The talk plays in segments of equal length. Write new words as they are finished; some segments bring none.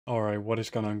Alright, what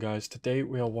is going on, guys? Today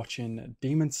we are watching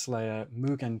Demon Slayer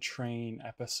Mugen Train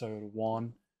episode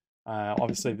 1.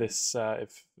 Obviously this,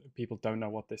 if people don't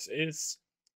know what this is,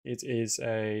 it is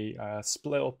a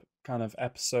split up kind of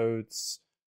episodes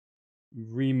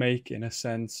remake in a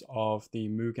sense of the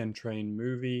Mugen Train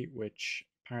movie, which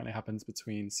apparently happens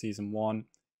between season 1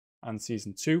 and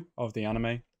season 2 of the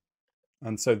anime.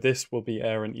 And so this will be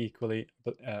airing equally,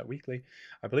 weekly.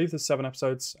 I believe there's 7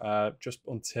 episodes, just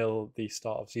until the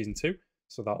start of season 2.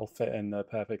 So that'll fit in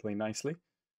perfectly nicely.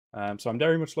 So I'm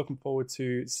very much looking forward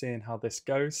to seeing how this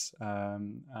goes.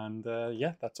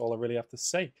 Yeah, that's all I really have to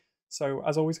say. So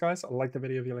as always, guys, like the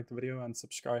video if you like the video, and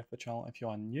subscribe to the channel if you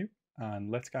are new. And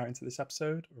let's get into this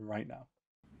episode right now.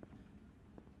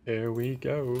 Here we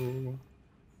go.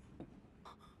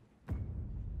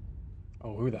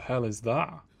 Oh, who the hell is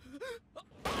that?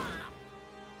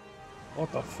 What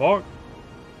the fuck?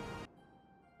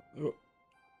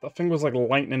 That thing was like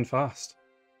lightning fast.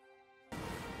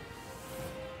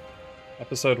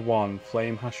 Episode 1,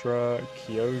 Flame Hashira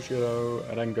Kyojuro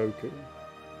Rengoku.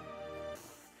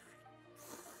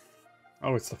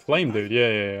 Oh, it's the flame dude.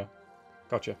 Yeah.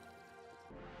 Gotcha.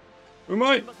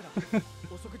 Umai!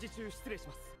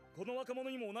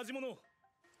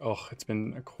 Oh, it's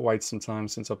been quite some time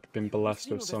since I've been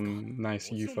blessed with some nice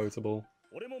ufotable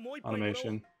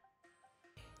animation.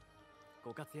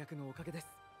 I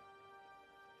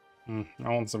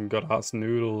want some good ass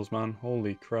noodles, man.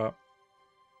 Holy crap.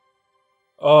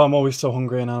 Oh, I'm always so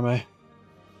hungry in anime.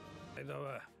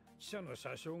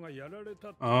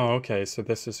 Oh, okay, so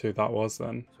this is who that was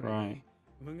then. Right.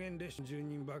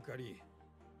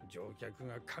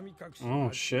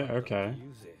 Oh, shit, okay.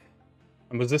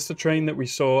 And was this the train that we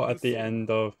saw at the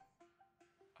end of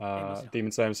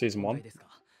Demon Slayer Season 1?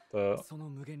 The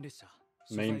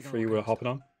main 3 we're hopping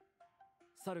on?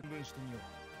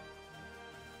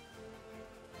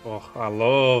 Oh, I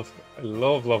love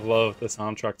the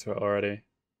soundtrack to it already.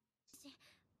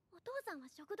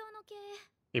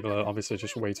 People are obviously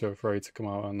just way too afraid to come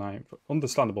out at night for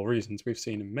understandable reasons we've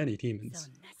seen in many demons.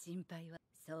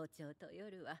 I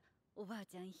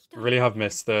really have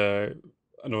missed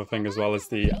another thing as well as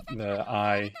the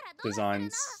eye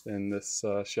designs in this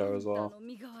show as well.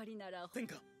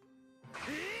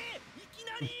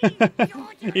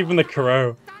 Even the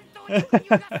crow.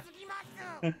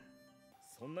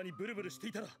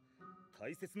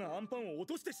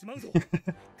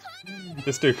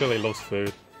 This dude clearly loves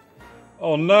food.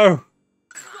 Oh no!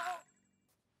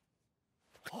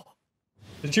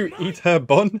 Did you eat her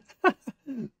bun? I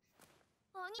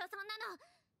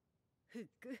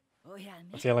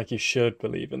feel like you should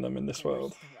believe in them in this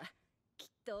world.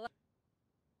 Oh.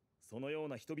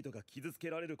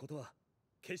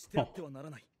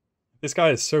 This guy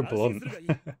is so blunt.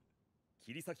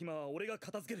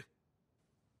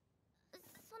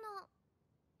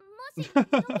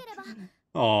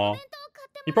 Aw,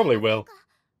 he probably will.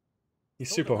 He's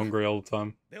super hungry all the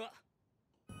time.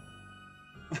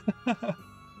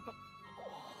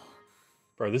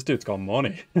 Bro, this dude's got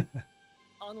money.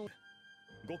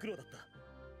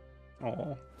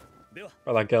 Oh,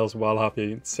 but that girl's well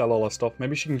happy. Sell all her stuff.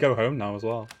 Maybe she can go home now as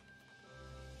well.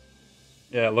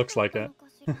 Yeah, it looks like it.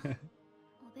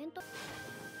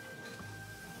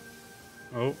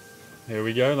 Oh, here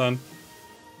we go then.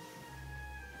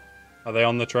 Are they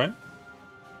on the train?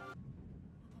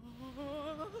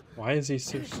 Why is he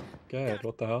so scared?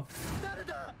 What the hell?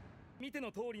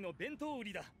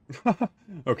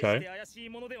 Okay.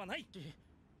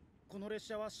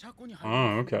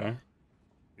 Oh, okay.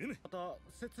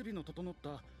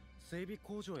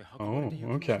 Oh,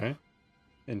 okay.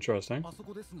 Interesting.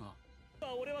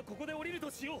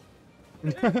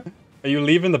 Are you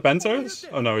leaving the bentos?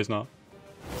 Oh no, he's not.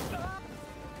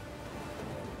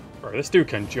 Bro, this dude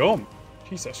can jump.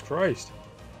 Jesus Christ.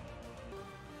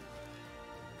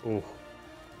 Oh.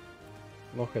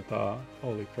 Look at that.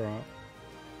 Holy crap.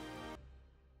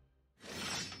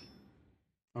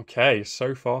 Okay,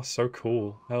 so far so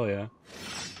cool. Hell yeah.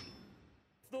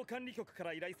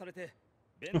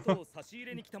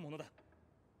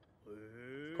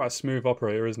 Quite a smooth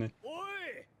operator, isn't he?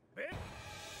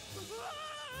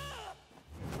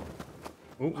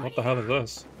 Oh, what the hell is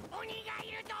this?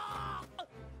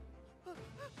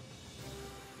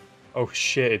 Oh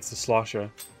shit, it's the slasher.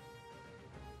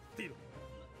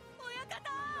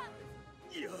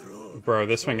 Bro,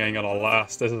 this thing ain't gonna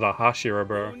last. This is a Hashira,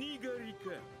 bro.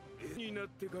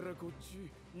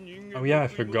 Oh yeah, I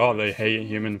forgot they hate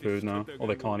human food now. Or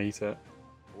they can't eat it.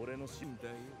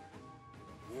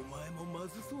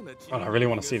 Oh, I really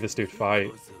want to see this dude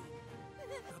fight.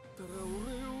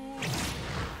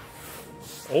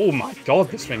 Oh my god,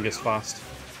 this thing is fast.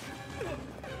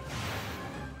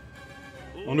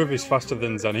 I wonder if he's faster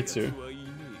than Zenitsu.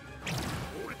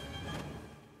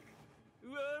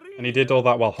 And he did all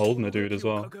that while holding a dude as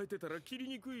well.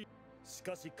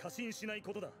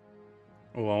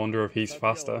 Oh, I wonder if he's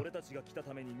faster.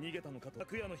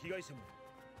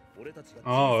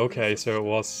 Oh, okay, so it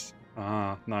was...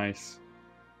 Ah, nice.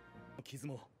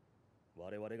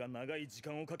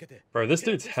 Bro, this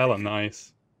dude's hella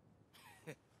nice.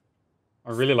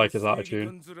 I really like his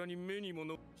attitude.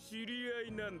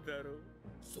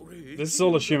 This is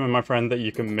all assuming, my friend, that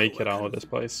you can make it out of this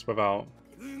place without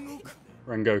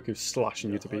Rengoku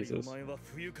slashing you to pieces.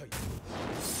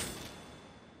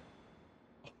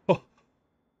 Oh,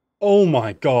 oh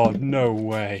my god, no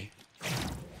way.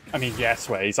 I mean, yes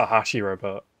way, he's a Hashira,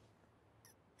 but...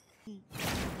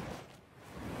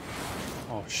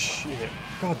 Oh shit.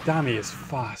 God damn, he is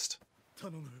fast.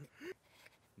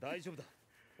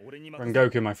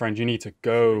 Rengoku, my friend, you need to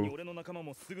go.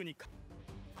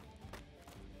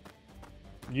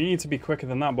 You need to be quicker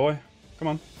than that, boy. Come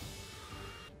on.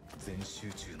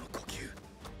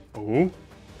 Ooh.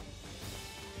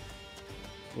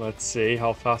 Let's see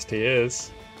how fast he is.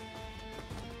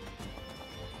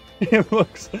 It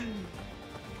looks...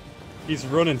 He's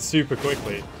running super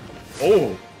quickly.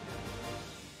 Oh!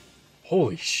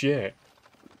 Holy shit.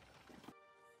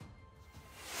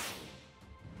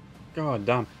 God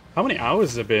damn. How many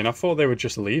hours has it been? I thought they were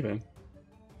just leaving.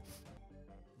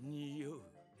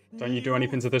 Don't you do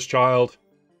anything to this child.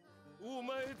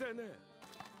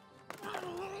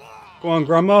 Go on,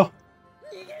 Grandma.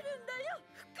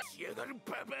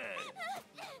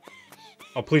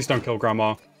 Oh, please don't kill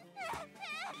Grandma.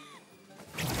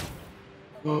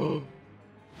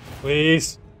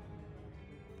 Please.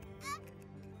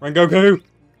 Rengoku.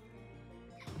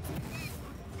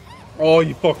 Oh,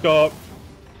 you fucked up.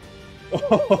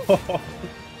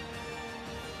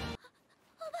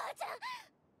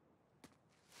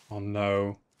 Oh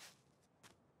no.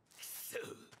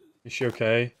 Is she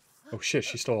okay? Oh shit,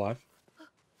 she's still alive.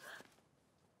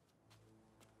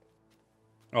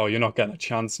 Oh, you're not getting a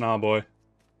chance now, boy.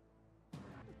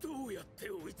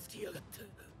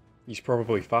 He's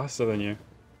probably faster than you.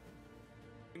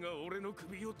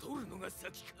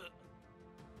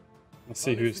 Let's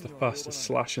see who's the fastest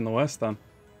slash in the West then.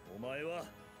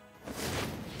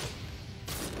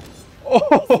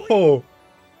 Oh!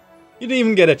 You didn't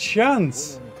even get a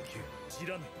chance!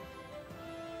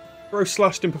 Bro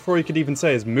slashed him before he could even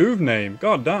say his move name.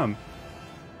 God damn.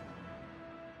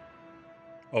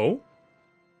 Oh?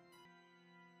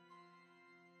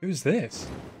 Who's this?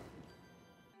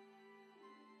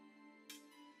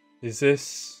 Is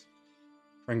this...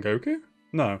 Rengoku?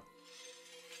 No.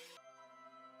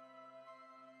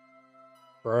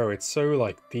 Bro, it's so,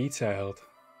 like, detailed.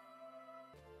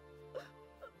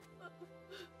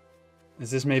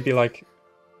 Is this maybe, like,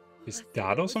 his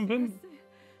dad or something?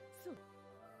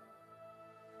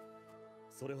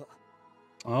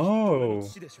 Oh.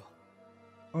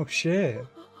 Oh, shit.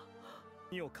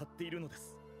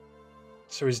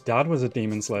 So his dad was a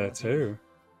demon slayer, too.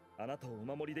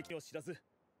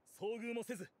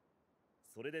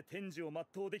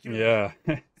 Yeah,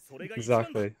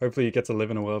 exactly. Hopefully you get to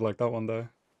live in a world like that one day.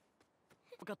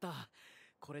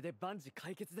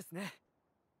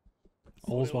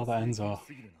 All's well that ends are.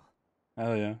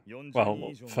 Hell yeah.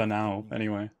 Well, for now,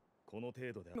 anyway.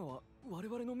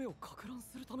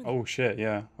 Oh shit,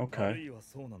 yeah, okay.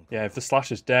 Yeah, if the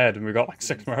Slash is dead and we've got like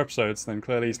 6 more episodes, then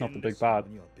clearly he's not the big bad.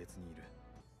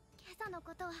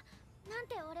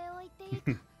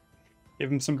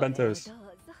 Give him some bentos.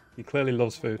 He clearly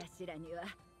loves food.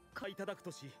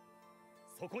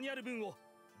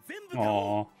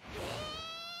 Aww.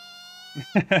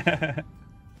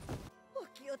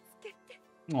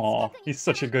 Aww, he's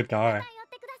such a good guy.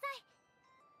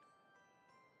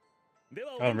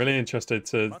 God, I'm really interested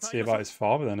to see about his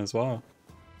father then as well.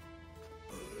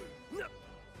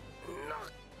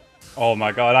 Oh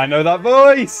my god, I know that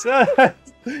voice!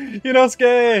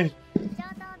 Yunosuke!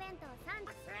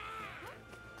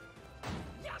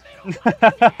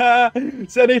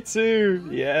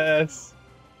 Zenitsu! Yes!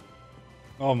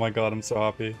 Oh my god, I'm so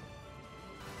happy.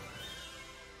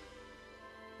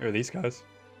 Who are these guys?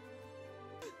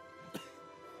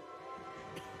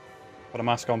 Put a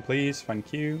mask on, please.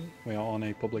 Thank you. We are on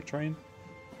a public train.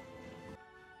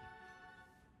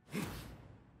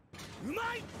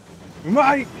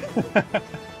 Umai!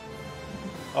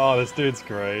 Oh, this dude's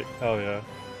great. Hell yeah.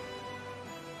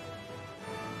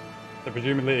 So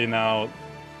presumably now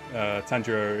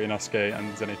Tanjiro, Inosuke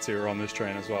and Zenitsu are on this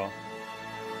train as well.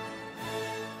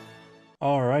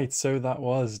 Alright, so that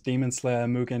was Demon Slayer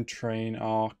Mugen Train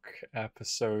Arc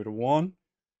Episode 1.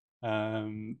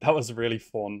 That was really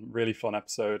fun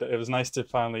episode. It was nice to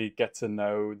finally get to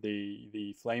know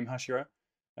the Flame Hashira.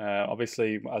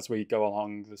 Obviously, as we go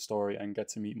along the story and get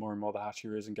to meet more and more of the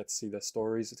Hashiras and get to see their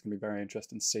stories, it's going to be very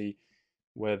interesting to see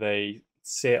where they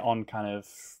sit on kind of,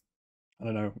 I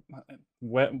don't know,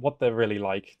 what they're really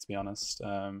like, to be honest.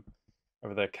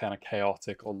 Whether they're kind of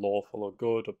chaotic or lawful or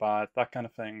good or bad, that kind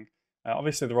of thing.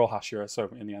 Obviously, they're all Hashira, so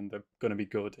in the end, they're going to be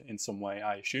good in some way,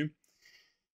 I assume.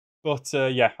 But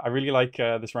yeah, I really like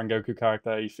this Rengoku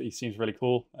character. He seems really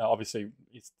cool. Obviously,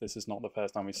 this is not the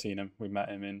first time we've seen him. We met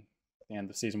him in the end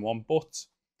of season 1, but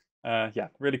yeah,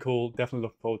 really cool. Definitely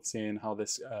looking forward to seeing how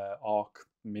this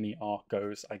mini arc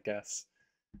goes, I guess.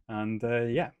 And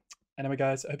yeah, anyway,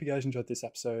 guys, I hope you guys enjoyed this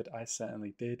episode. I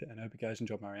certainly did, and I hope you guys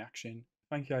enjoyed my reaction.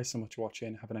 Thank you guys so much for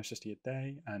watching. Have a nice rest of your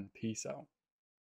day, and peace out.